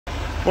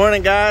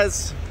Morning,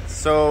 guys.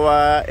 So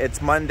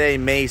it's Monday,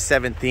 May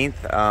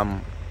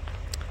 17th.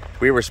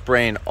 We were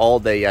spraying all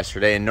day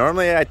yesterday, and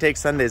normally I take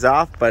Sundays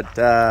off, but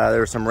there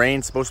was some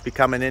rain supposed to be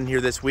coming in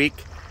here this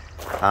week.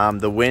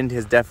 The wind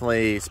is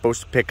definitely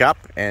supposed to pick up,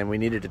 and we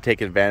needed to take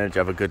advantage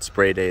of a good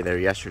spray day there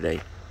yesterday.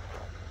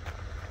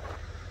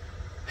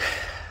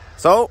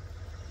 So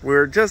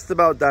we're just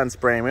about done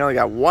spraying. We only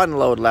got one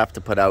load left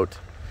to put out.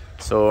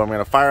 So I'm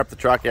gonna fire up the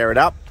truck, air it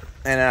up,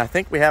 and I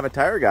think we have a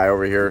tire guy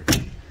over here.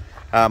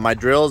 My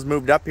drill's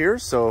moved up here,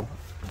 so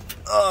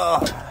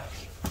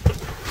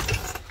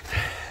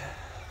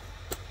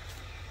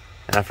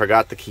and I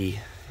forgot the key.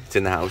 It's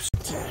in the house.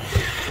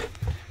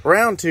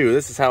 Round two.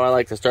 This is how I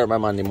like to start my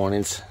Monday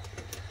mornings.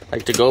 I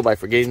like to go by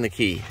forgetting the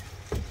key.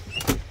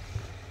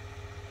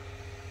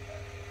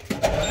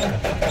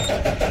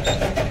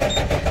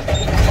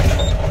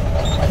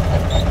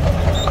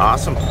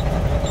 Awesome.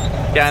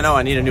 Yeah, I know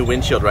I need a new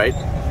windshield, right?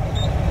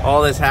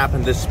 All this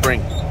happened this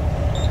spring.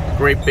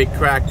 Great big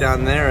crack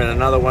down there and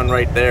another one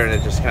right there, and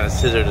it just kind of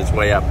scissored its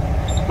way up.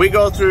 We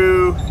go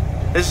through,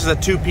 this is a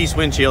two-piece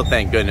windshield,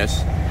 thank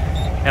goodness.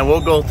 And we'll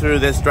go through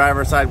this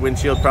driver's side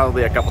windshield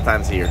probably a couple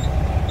times a year.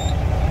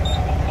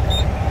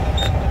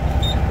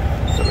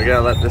 So we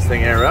gotta let this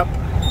thing air up.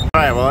 All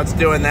right, well, it's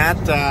doing that.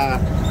 We're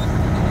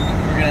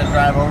gonna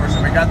drive over.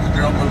 So we got the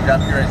drill moved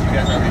up here, as you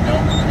guys already know.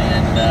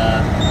 And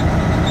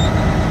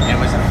it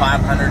was a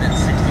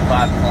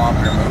 565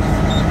 kilometer move.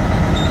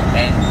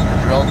 And the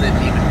drill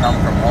didn't even come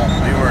from home.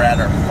 We were at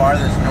our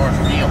farthest north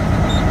field.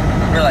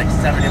 We were like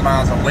 70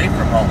 miles away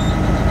from home.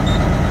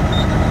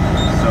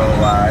 So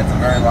it's a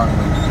very long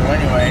move. So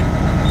anyway,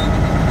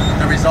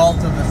 the result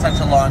of such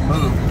a long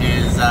move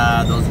is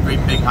those great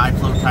big high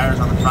flow tires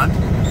on the front.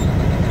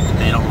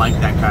 They don't like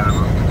that kind of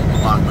a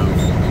long move.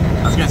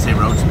 I was gonna say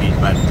road speed,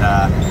 but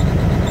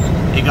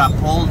it got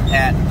pulled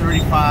at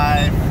between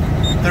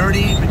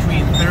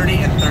 30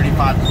 and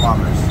 35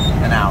 kilometers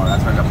an hour.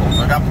 That's what it got pulled.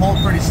 So it got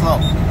pulled pretty slow.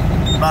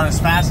 About as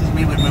fast as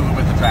we would move it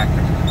with the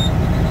tractor.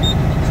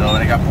 So,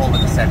 and it got pulled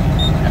with the semi,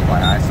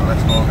 FYI. So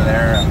let's go over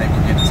there. I think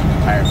we're getting some new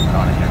tires put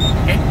on it here.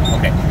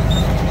 Okay?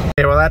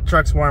 Okay, well, that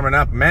truck's warming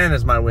up. Man,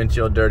 is my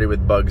windshield dirty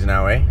with bugs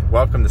now, eh?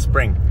 Welcome to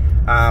spring.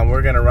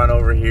 We're gonna run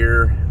over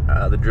here.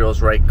 The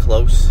drill's right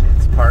close.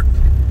 It's parked.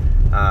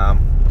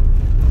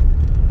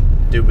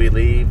 Do we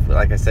leave?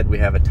 Like I said, we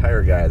have a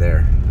tire guy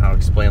there. I'll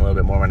explain a little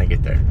bit more when I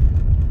get there.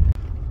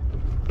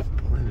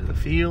 Pull into the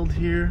field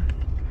here.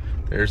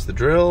 There's the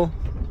drill.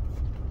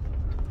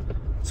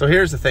 So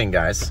here's the thing,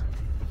 guys.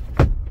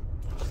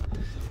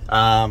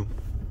 I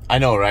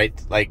know, right?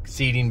 Like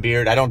seeding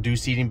beard. I don't do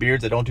seeding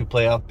beards. I don't do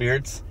playoff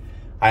beards.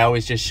 I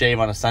always just shave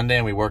on a Sunday,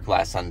 and we work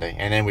last Sunday.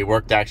 And then we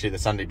worked actually the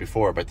Sunday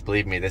before, but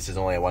believe me, this is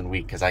only a 1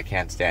 week because I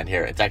can't stand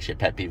here. It's actually a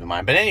pet peeve of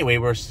mine. But anyway,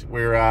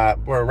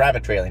 we're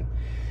rabbit trailing.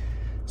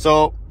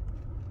 So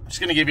I'm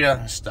just gonna give you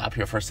a stop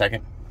here for a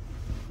second.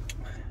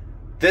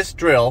 This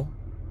drill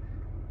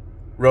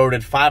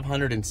roaded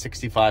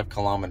 565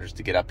 kilometers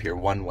to get up here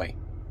one way.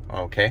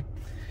 Okay.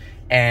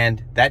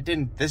 And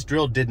this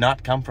drill did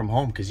not come from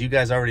home, because you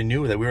guys already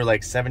knew that we were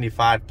like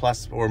 75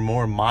 plus or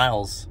more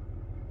miles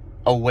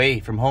away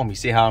from home. You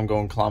see how I'm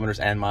going kilometers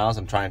and miles?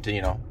 I'm trying to,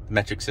 you know,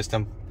 metric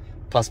system,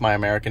 plus my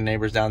American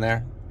neighbors down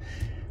there.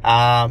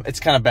 It's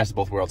kind of best of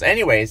both worlds.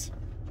 Anyways,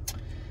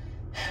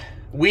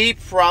 we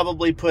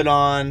probably put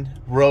on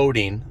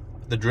roading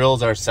the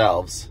drills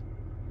ourselves.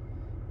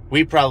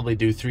 We probably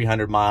do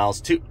 300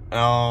 miles to,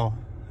 oh,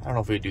 I don't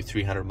know if we do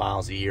 300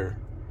 miles a year,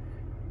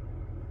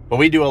 but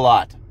we do a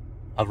lot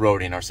of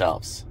roading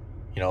ourselves.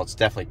 You know, it's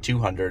definitely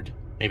 200,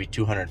 maybe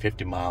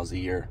 250 miles a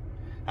year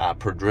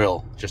per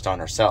drill just on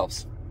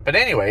ourselves. But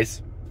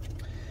anyways,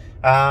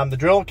 the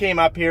drill came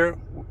up here.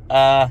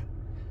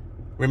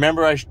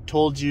 Remember I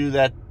told you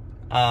that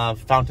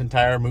Fountain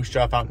Tire,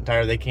 Moosejaw Fountain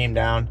Tire, they came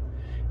down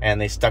and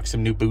they stuck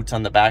some new boots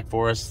on the back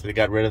for us. They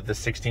got rid of the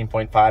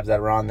 16.5s that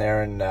were on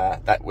there, and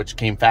that which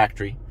came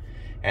factory,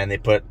 and they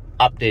put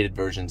updated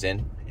versions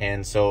in.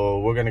 And so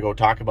we're gonna go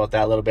talk about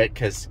that a little bit,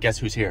 because guess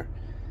who's here?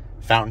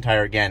 Fountain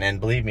Tire again. And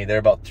believe me, they're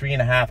about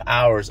 3.5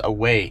 hours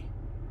away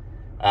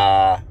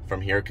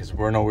from here, because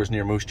we're nowhere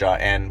near Moosejaw.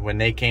 And when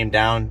they came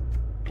down,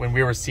 when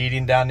we were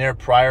seeding down there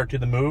prior to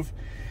the move,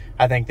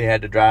 I think they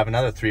had to drive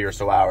another 3 or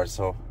so hours.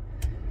 So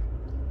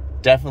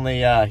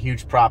definitely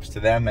huge props to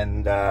them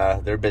and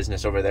their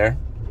business over there.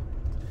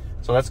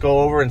 So let's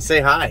go over and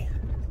say hi.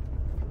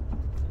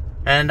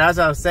 And as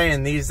I was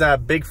saying, these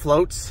big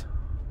floats,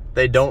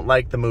 they don't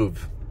like the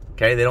move.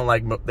 Okay, they don't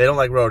like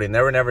roading.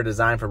 They were never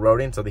designed for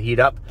roading, so they heat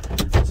up.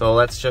 So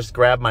let's just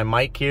grab my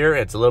mic here.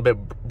 It's a little bit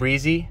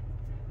breezy,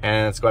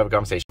 and let's go have a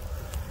conversation.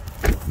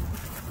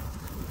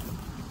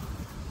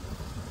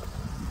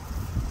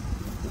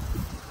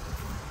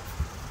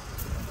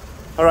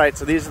 All right,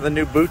 so these are the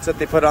new boots that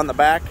they put on the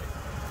back.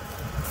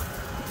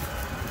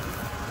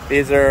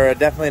 These are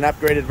definitely an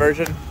upgraded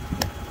version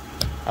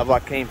of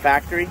what came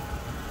factory.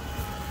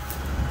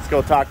 Let's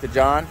go talk to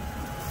John.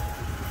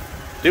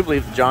 I do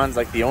believe John's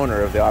like the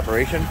owner of the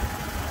operation.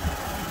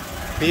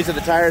 These are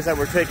the tires that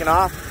we're taking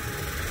off.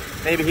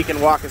 Maybe he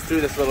can walk us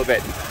through this a little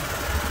bit.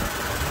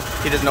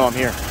 He doesn't know I'm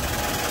here.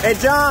 Hey,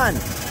 John.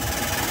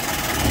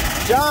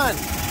 John.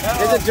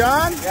 Hello. Is it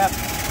John? Yeah.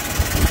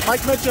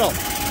 Mike Mitchell.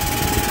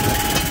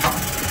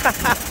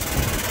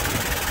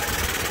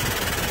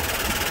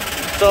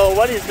 So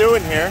what he's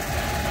doing here,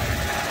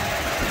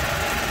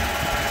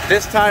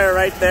 this tire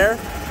right there,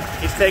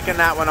 he's taking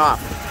that one off.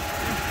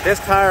 This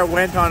tire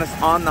went on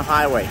us on the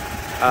highway.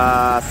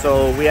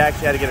 So we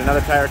actually had to get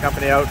another tire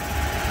company out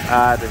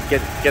to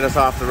get us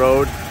off the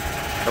road.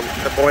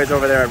 The boys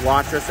over there at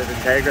Watrous at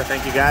Integra,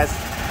 thank you guys.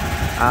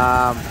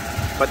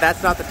 But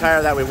that's not the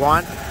tire that we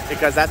want,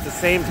 because that's the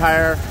same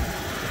tire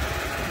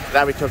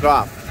that we took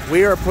off.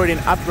 We are putting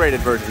upgraded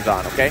versions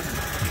on, okay?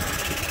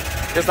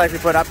 Just like we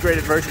put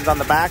upgraded versions on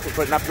the back, we're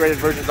putting upgraded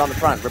versions on the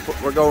front.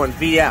 We're going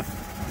VF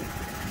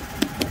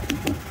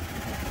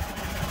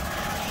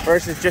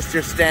versus just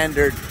your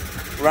standard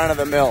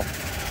run-of-the-mill.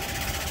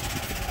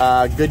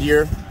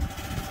 Goodyear,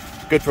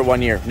 good for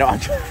 1 year. No, I'm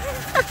joking.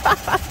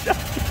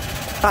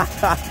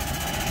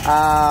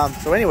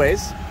 So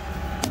anyways,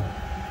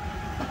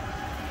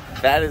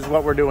 that is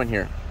what we're doing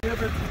here.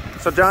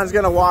 So John's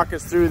gonna walk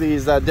us through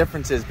these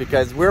differences,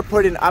 because we're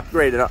putting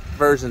upgraded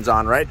versions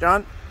on, right,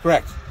 John?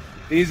 Correct.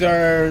 These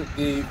are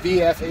the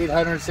VF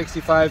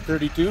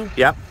 865/32.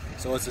 Yep.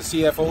 So it's a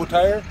CFO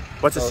tire.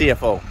 What's a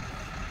CFO?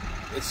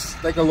 It's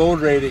like a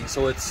load rating,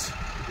 so it's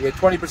you get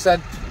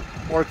 20%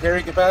 more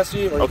carrying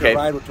capacity, or you can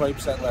ride with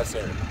 20% less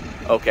air.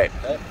 Okay.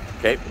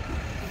 Okay.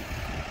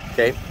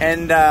 Okay.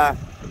 And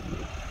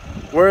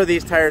where are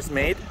these tires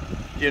made?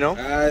 Do you know?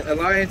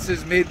 Alliance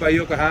is made by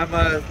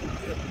Yokohama.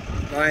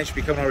 Alliance should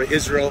be coming out of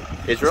Israel.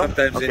 Israel?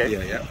 Sometimes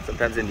India, yeah.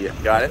 Sometimes India.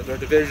 Got it. They're a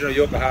division of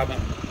Yokohama.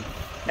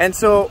 And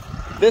so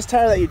this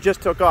tire that you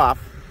just took off,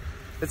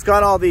 it's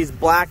got all these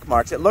black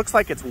marks. It looks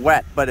like it's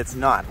wet, but it's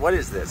not. What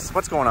is this?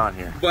 What's going on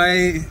here?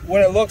 By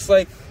what it looks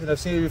like, and I've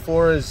seen it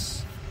before,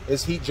 is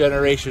heat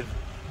generation,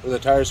 where the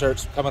tire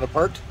starts coming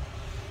apart.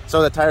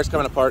 So the tire's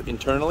coming apart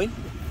internally?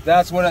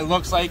 That's what it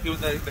looks like. It was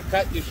the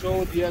cut you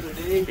showed the other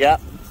day. Yeah.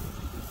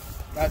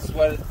 That's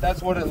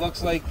what it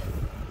looks like.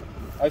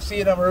 I've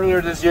seen them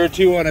earlier this year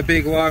too on a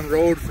big long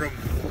road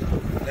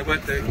they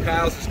went to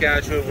Kyle,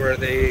 Saskatchewan, where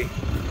they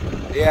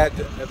had,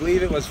 I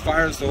believe it was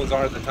Firestones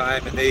on at the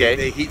time, and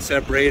they heat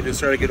separated and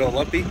started to get all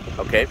lumpy.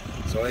 Okay.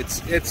 So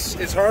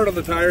it's hard on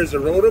the tires to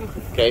road them.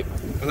 Okay.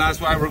 And that's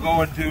why we're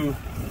going to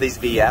these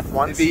VF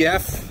ones. The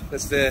VF.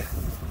 That's the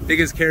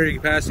biggest carrying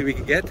capacity we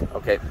can get.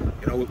 Okay.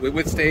 You know, we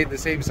would stay in the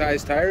same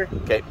size tire.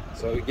 Okay.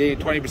 So we gain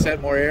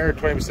 20% more air,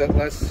 20%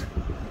 less,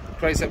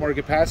 20% more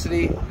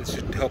capacity. It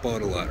should help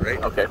out a lot,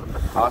 right? Okay.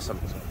 Awesome.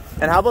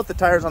 And how about the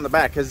tires on the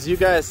back? Because you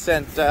guys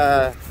sent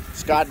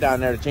Scott down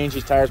there to change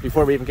these tires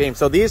before we even came.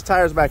 So these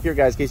tires back here,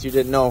 guys, in case you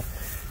didn't know,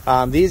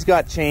 these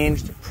got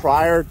changed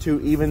prior to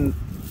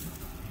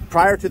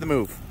the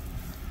move.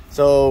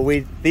 So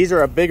these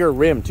are a bigger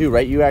rim too,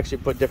 right? You actually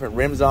put different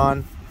rims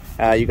on.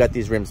 You got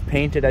these rims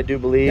painted, I do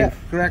believe. Yeah,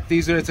 correct.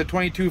 It's a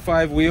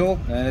 22.5 wheel,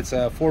 and it's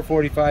a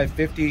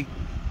 445/50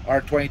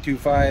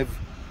 R22.5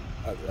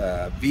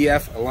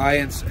 VF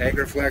Alliance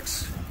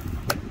Agriflex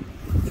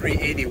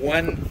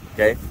 381.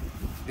 Okay.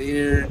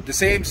 They're the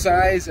same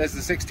size as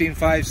the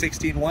 16.5,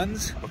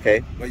 16.1s.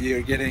 Okay. But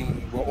you're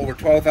getting over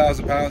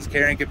 12,000 pounds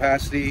carrying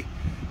capacity,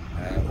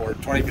 or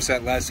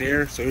 20% less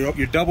air. So you're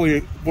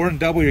more than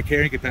double your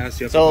carrying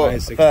capacity. So the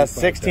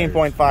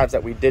 16.5s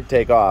that we did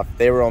take off,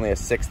 they were only a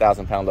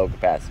 6,000 pound load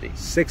capacity.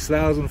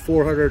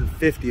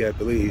 6,450, I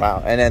believe.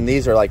 Wow. And then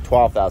these are like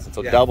 12,000,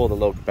 so double the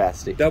load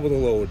capacity. Double the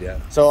load, yeah.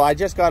 So I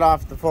just got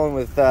off the phone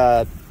with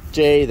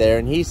Jay there,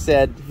 and he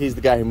said, he's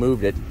the guy who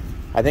moved it,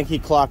 I think he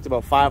clocked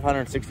about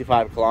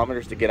 565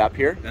 kilometers to get up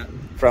here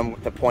from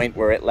the point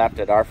where it left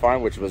at our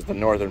farm, which was the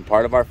northern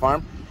part of our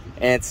farm.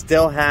 And it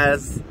still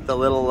has the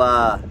little,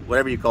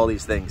 whatever you call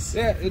these things.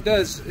 Yeah, it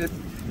does.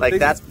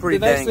 That's pretty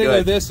dang good. The nice thing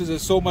of this is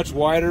it's so much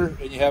wider,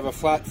 and you have a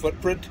flat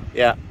footprint.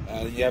 Yeah.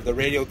 You have the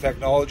radial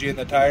technology in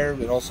the tire,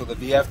 and also the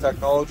VF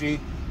technology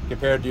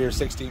compared to your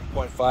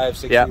 16.5,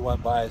 61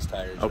 bias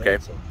tires. Okay.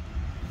 Right? So.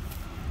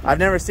 I've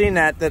never seen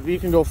that you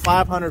can go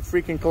 500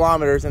 freaking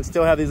kilometers and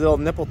still have these little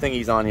nipple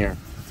thingies on here.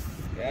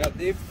 Yeah,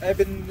 I've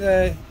been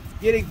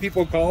getting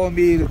people calling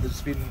me.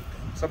 It's been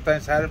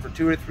sometimes had it for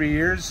 2 or 3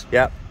 years.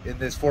 Yep. In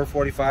this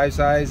 445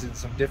 size and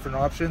some different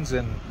options,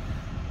 and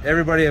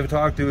everybody I've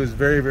talked to is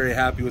very, very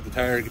happy with the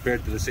tire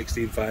compared to the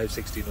 16.5,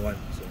 16.1.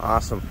 So.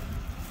 Awesome.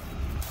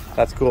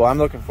 That's cool. I'm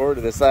looking forward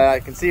to this.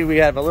 I can see we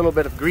have a little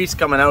bit of grease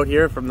coming out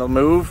here from the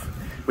move.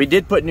 We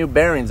did put new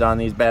bearings on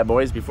these bad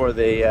boys before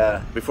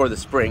the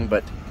spring,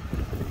 but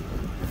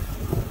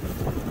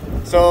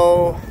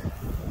so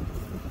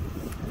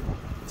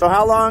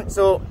how long?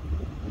 So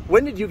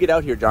when did you get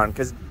out here, John?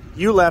 Because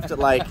you left at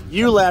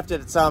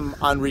at some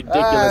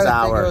unridiculous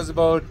hour. I think it was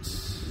about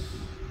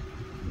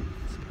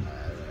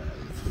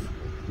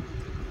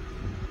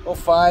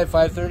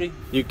 5:30.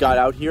 You got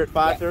out here at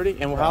 5:30,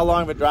 and how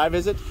long of a drive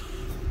is it?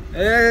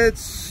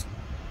 It's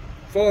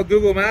followed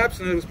Google Maps,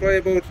 and it was probably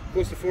about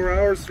close to 4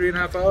 hours,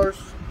 3.5 hours.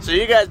 So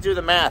you guys do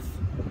the math.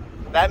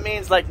 That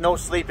means like no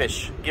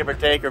sleepish, give or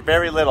take, or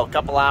very little,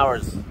 couple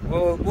hours.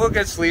 Well, we'll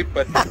get sleep,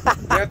 but you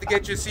have to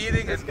get your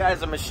seating. This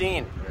guy's a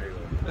machine.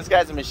 This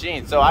guy's a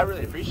machine. So I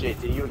really appreciate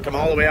that you would come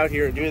all the way out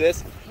here and do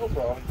this. No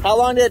problem. How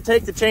long did it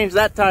take to change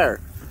that tire?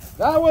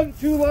 That wasn't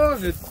too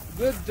long. It's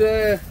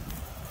good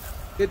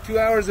 2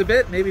 hours a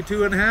bit, maybe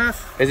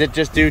 2.5. Is it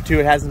just due to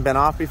it hasn't been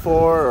off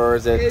before, or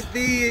is it?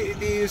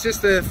 It's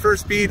just the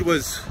first speed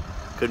was.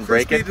 Couldn't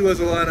break it? First speed was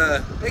a lot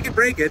of. They could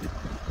break it.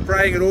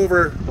 Prying it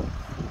over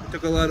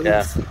took a lot of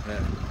oomph.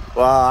 Yeah.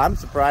 Well, I'm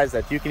surprised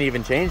that you can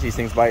even change these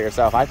things by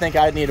yourself. I think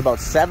I'd need about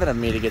 7 of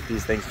me to get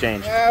these things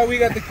changed. Yeah, we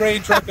got the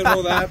crane truck and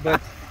all that,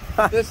 but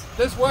this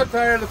one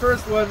tire, the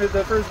first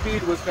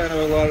speed was kind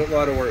of a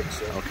lot of work.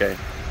 So. Okay.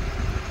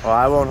 Well,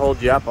 I won't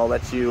hold you up. I'll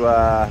let you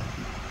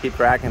keep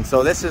cracking.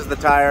 So this is the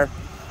tire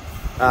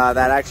that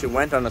actually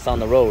went on us on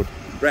the road.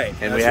 Right.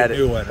 And that's we had the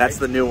new one. That's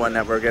right? the new one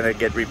that we're gonna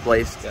get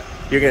replaced. Yeah.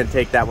 You're gonna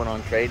take that one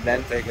on trade then?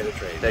 We'll take it a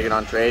trade. Take it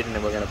on trade, and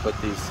then we're gonna put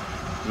these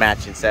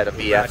matching set of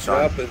VFs match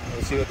on. up, and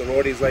we'll see what the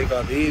roadie's like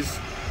on these.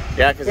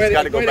 Yeah, because it's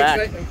got to go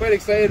back. I'm quite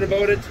excited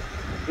about it.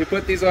 We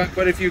put these on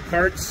quite a few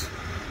carts.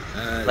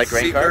 Like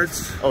grain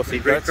carts? Oh,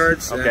 seed grain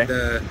carts? Okay.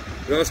 And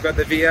we also got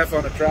the VF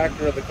on the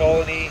tractor of the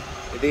Colony,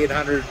 the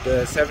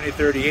 800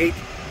 7038.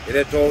 It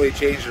had totally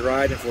changed the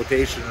ride and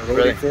flotation and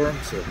roading for them.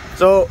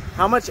 So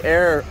how much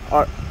air,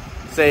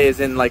 say, is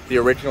in like the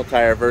original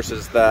tire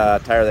versus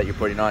the tire that you're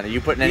putting on? Are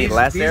you putting any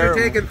less air?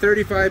 These are taking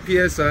 35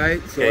 psi.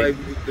 So Okay.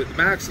 the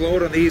max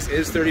load on these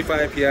is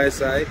 35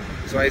 psi.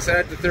 So I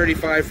set it to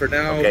 35 for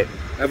now. Okay.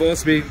 I've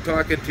also been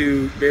talking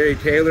to Barry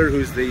Taylor,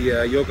 who's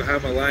the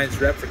Yokohama Alliance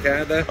rep for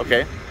Canada.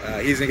 Okay.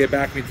 He's going to get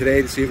back to me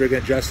today to see if we're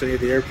going to adjust any of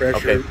the air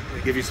pressure Okay.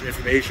 and give you some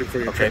information for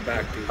your trip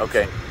back to.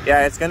 Okay.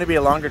 Yeah, it's going to be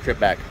a longer trip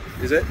back.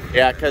 Is it?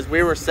 Yeah, because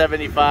we were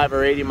 75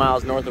 or 80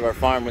 miles north of our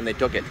farm when they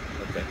took it.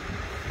 Okay.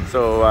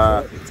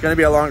 So it's going to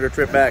be a longer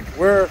trip back.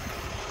 We're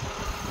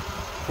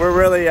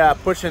really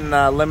pushing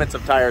limits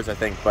of tires, I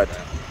think, but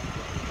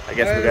I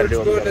guess we got to do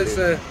what we got to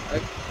do.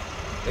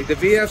 Like the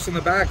VFs on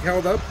the back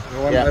held up.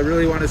 Yeah. I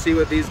really want to see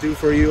what these do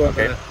for you on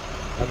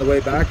the way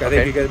back. I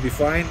think you're going to be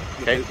fine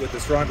with the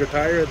stronger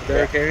tire and the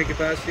better carrying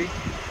capacity.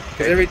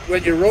 Because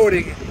when you're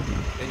roading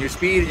and you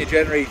speed and you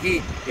generate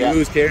heat, you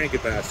lose carrying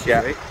capacity,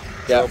 right?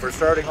 So if we're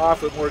starting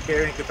off with more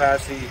carrying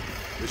capacity,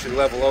 we should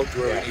level out to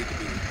where we need to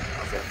be.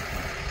 Okay.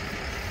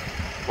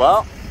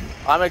 Well,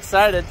 I'm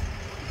excited.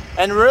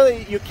 And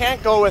really, you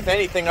can't go with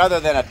anything other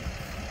than a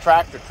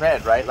tractor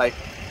tread, right? Like,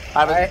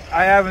 I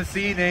haven't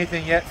seen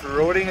anything yet for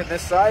roading in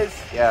this size.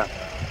 Yeah.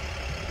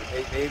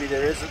 Maybe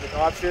there is an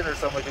option or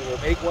somebody will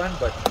make one,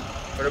 but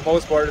for the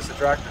most part, it's a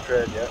tractor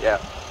tread, Yeah.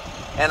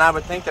 And I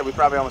would think that we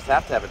probably almost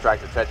have to have a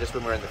tractor tread just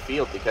when we're in the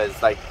field,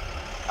 because like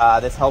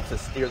this helps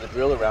us steer the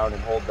drill around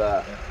and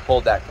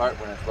hold that cart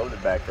when it's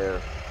loaded back there.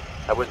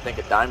 I wouldn't think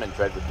a diamond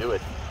tread would do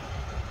it.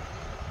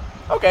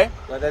 Okay.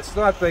 But that's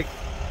not like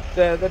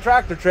the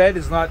tractor tread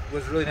was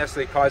really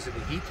necessarily causing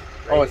the heat.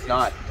 Right? Oh, it's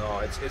not. No,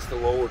 it's the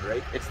load,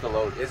 right? It's the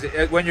load.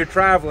 When you're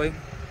traveling,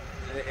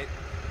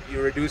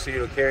 you're reducing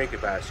your carrying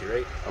capacity,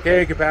 right? Okay.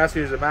 Carrying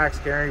capacity is a max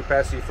carrying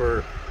capacity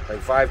for like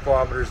 5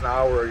 kilometers an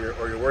hour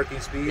or your working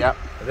speed. Yep.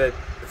 And then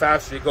the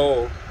faster you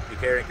go, your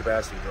carrying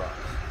capacity drops.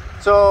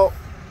 So,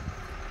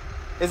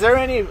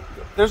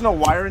 there's no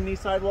wire in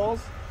these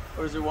sidewalls?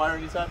 Or is there wire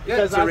in these sidewalls?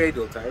 Yeah, it's a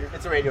radial tire.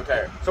 It's a radial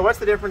tire. So what's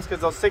the difference?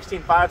 Because those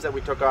 16.5s that we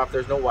took off,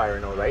 there's no wire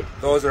in those, right?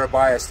 Those are a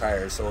bias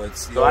tires, so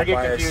it's the So I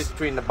get confused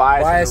between the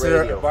bias and the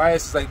radial.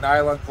 Bias is like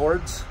nylon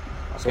cords.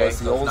 So it's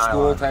the old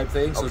school type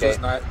thing. So it's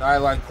just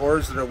nylon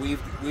cords that are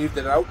weaved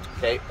it out.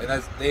 Okay.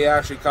 And they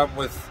actually come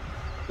with,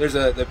 there's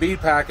the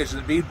bead package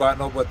and the bead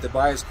bundle, but the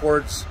bias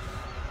cords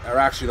are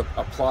actually the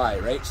apply,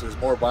 right? So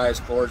there's more bias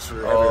cords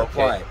for every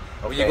apply.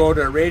 When you go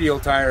to a radial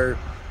tire,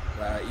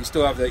 you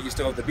still have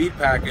the bead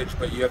package,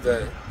 but you have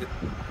the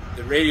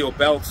radial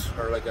belts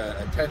are like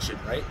a tension,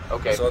 right?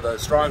 Okay. So the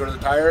stronger the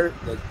tire,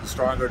 the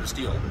stronger the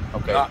steel.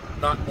 Okay.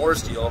 Not more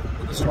steel,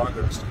 but the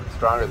stronger the steel.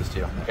 Stronger the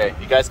steel. Okay.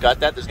 You guys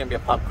got that? There's gonna be a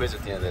pop quiz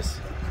at the end of this.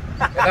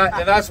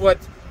 and that's what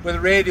with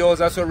radials.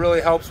 That's what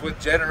really helps with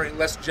generating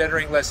less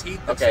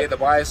heat than say the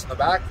bias in the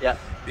back. Yeah.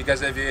 Because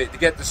to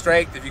get the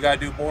strength, if you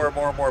got to do more and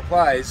more and more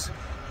plies,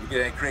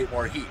 you're gonna create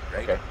more heat,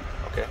 right? Okay.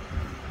 Okay.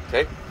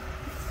 Okay.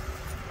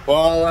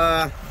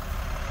 Well,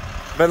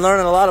 been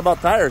learning a lot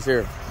about tires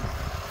here.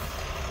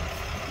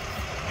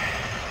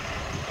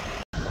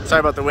 Sorry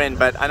about the wind,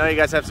 but I know you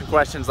guys have some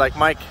questions like,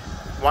 Mike,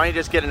 why don't you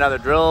just get another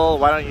drill?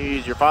 Why don't you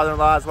use your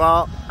father-in-law as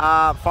well?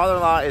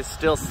 Father-in-law is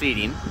still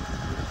seeding,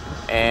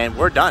 and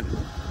we're done.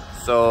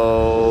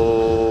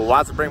 So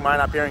wants to bring mine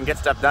up here and get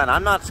stuff done.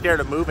 I'm not scared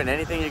of moving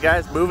anything, you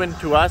guys. Moving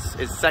to us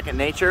is second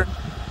nature.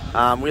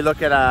 We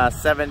look at a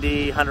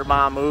 70, 100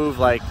 mile move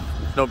like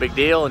no big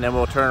deal, and then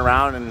we'll turn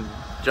around and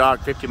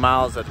jog 50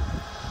 miles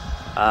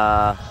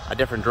a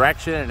different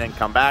direction and then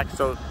come back.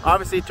 So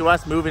obviously to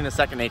us, moving is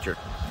second nature.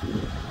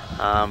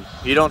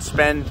 You don't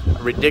spend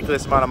a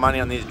ridiculous amount of money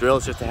on these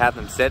drills just to have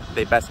them sit.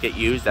 They best get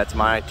used. That's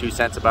my 2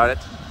 cents about it.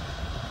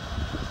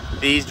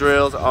 These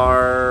drills we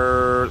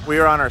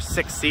are on our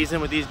 6th season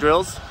with these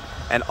drills.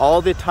 and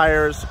all the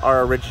tires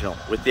are original,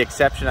 with the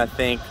exception, I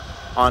think,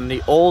 on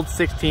the old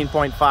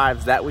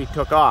 16.5s that we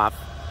took off.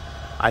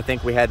 I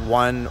think we had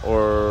one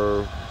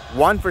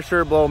for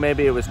sure blow,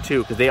 maybe it was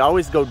two, because they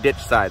always go ditch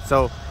side.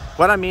 So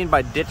what I mean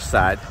by ditch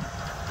side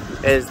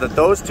is that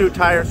those two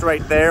tires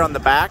right there on the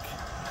back,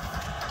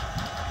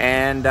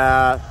 and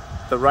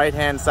the right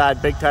hand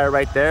side big tire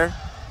right there,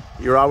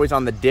 you're always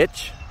on the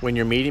ditch when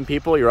you're meeting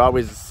people. You're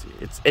always,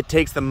 it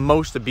takes the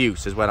most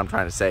abuse is what I'm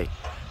trying to say.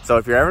 So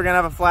if you're ever gonna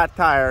have a flat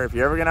tire, if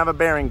you're ever gonna have a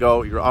bearing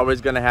go, you're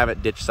always gonna have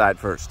it ditch side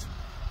first.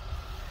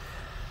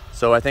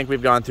 So I think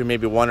we've gone through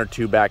maybe one or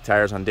two back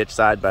tires on ditch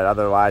side, but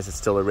otherwise it's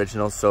still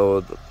original.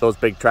 So those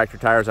big tractor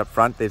tires up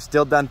front, they've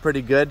still done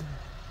pretty good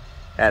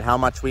at how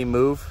much we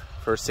move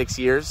for 6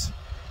 years.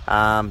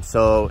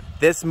 So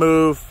this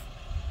move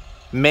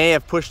may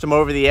have pushed them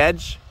over the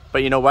edge,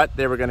 but you know what?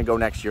 They were gonna go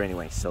next year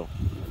anyway, so.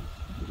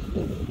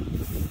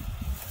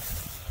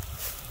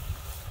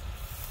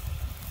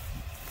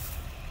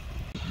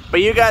 But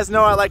you guys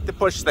know I like to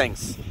push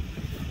things.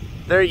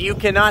 You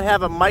cannot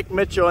have a Mike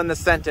Mitchell in the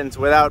sentence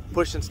without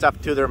pushing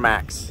stuff to their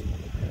max.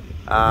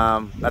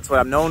 That's what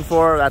I'm known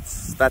for.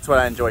 That's what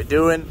I enjoy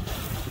doing.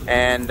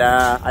 And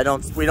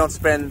we don't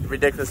spend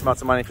ridiculous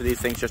amounts of money for these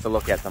things just to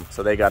look at them.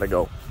 So they gotta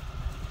go.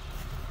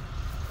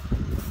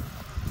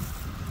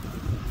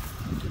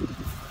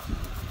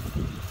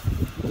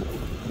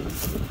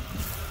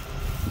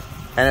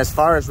 And as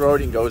far as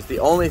roading goes, the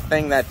only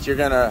thing that you're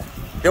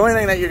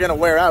gonna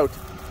wear out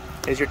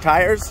is your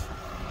tires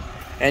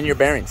and your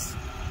bearings.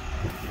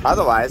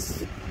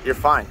 Otherwise, you're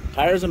fine.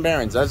 Tires and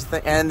bearings, that's the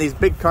thing. And these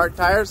big cart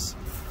tires,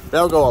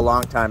 they'll go a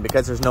long time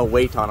because there's no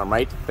weight on them,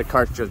 right? The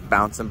cart's just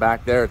bouncing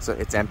back there.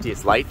 It's empty,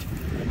 it's light.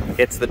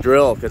 It's the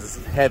drill because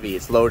it's heavy,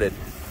 it's loaded.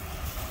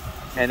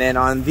 And then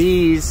on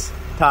these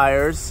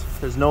tires,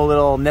 there's no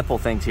little nipple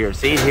things here.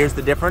 See, here's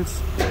the difference.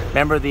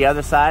 Remember the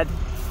other side?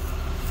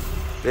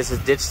 This is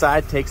ditch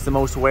side, takes the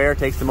most wear,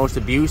 takes the most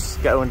abuse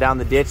going down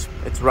the ditch.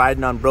 It's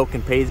riding on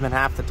broken pavement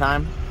half the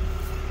time.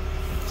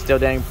 Still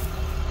dang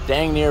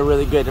near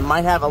really good. It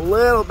might have a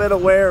little bit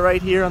of wear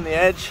right here on the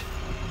edge.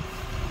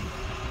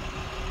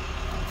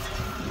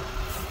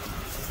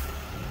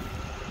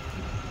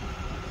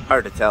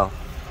 Hard to tell.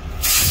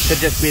 Could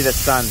just be the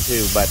sun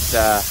too, but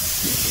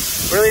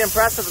really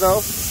impressive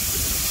though.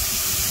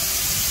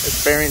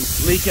 This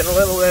bearing's leaking a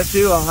little bit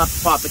too. I'll have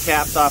to pop the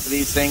caps off of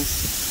these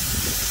things.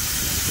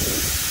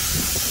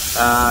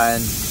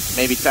 And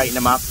maybe tighten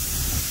them up,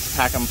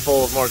 pack them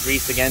full of more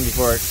grease again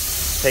before it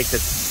takes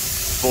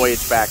its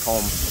voyage back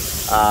home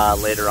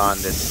later on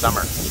this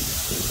summer.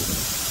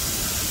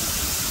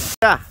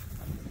 Yeah,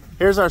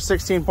 here's our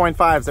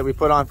 16.5s that we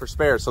put on for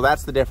spares, so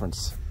that's the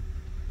difference.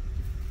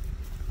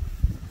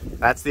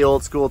 That's the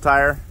old school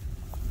tire,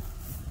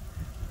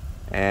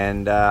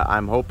 and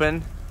I'm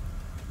hoping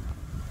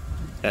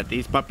that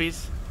these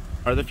puppies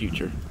are the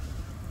future.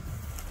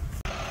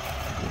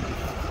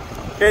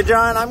 Okay,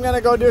 John, I'm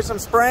gonna go do some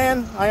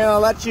spraying. I'm gonna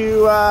let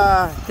you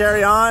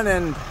carry on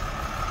and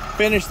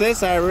finish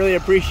this. I really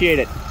appreciate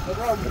it. No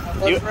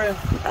problem.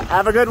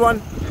 Have a good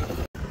one.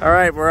 All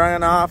right, we're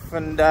running off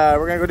and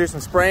we're gonna go do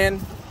some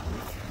spraying.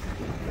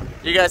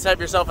 You guys have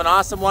yourself an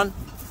awesome one.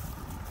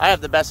 I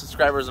have the best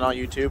subscribers on all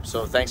YouTube,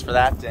 so thanks for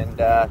that, and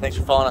thanks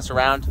for following us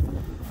around.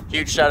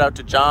 Huge shout out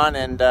to John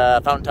and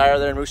Fountain Tire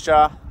there in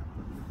Moosejaw.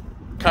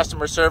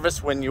 Customer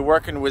service when you're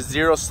working with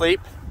zero sleep,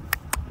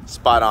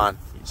 spot on.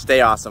 Stay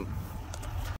awesome.